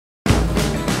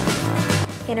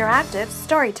interactive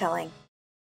storytelling.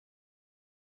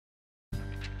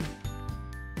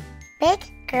 Big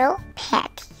Girl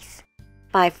Panties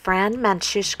By Fran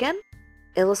Manushkin,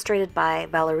 illustrated by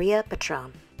Valeria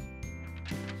Patron.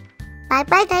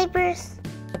 Bye-bye diapers.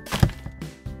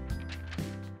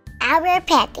 I wear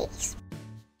panties.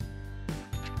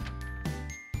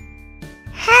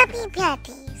 Happy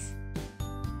panties.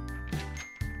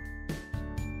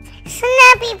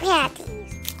 Snappy panties.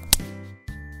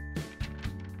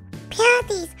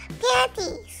 Panties,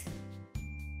 panties.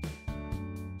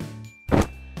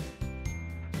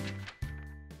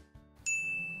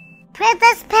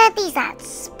 Princess panties that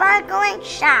sparkle and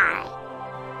shine.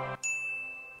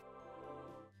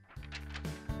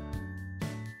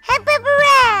 Hip hip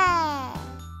hooray!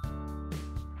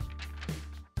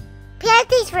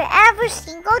 Panties for every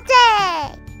single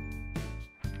day.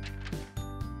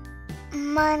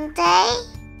 Monday,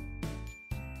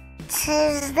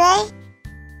 Tuesday,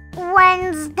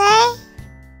 Wednesday,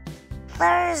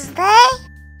 Thursday,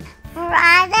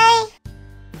 Friday,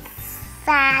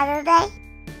 Saturday,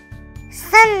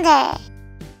 Sunday.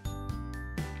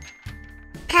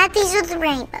 Panties with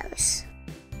rainbows.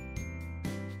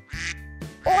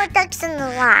 Or ducks in the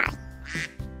line.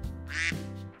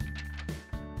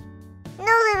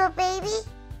 No, little baby,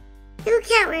 you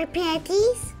can't wear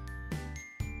panties.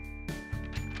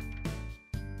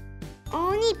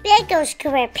 Only big girls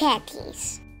can wear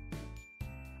panties.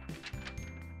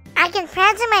 I can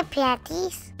fancy my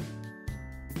panties.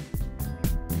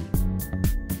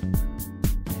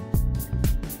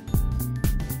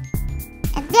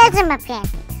 And dance in my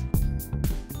panties.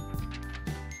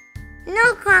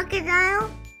 No,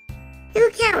 crocodile,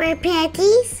 you can't wear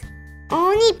panties.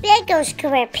 Only big girls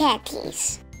can wear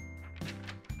panties.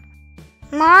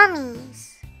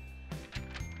 Mommies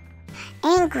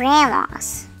and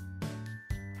grandmas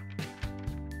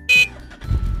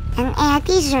and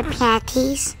aunties wear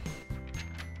panties.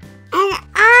 And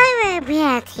I wear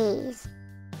panties.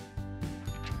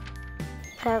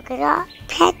 Polka dot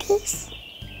panties.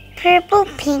 Purple,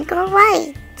 pink, or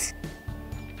white.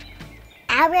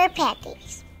 I wear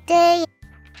panties day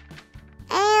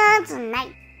and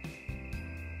night.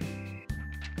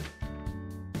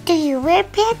 Do you wear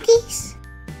panties?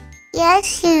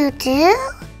 Yes, you do.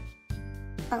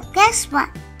 Well, guess what?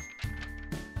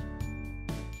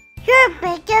 You're a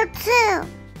big girl too.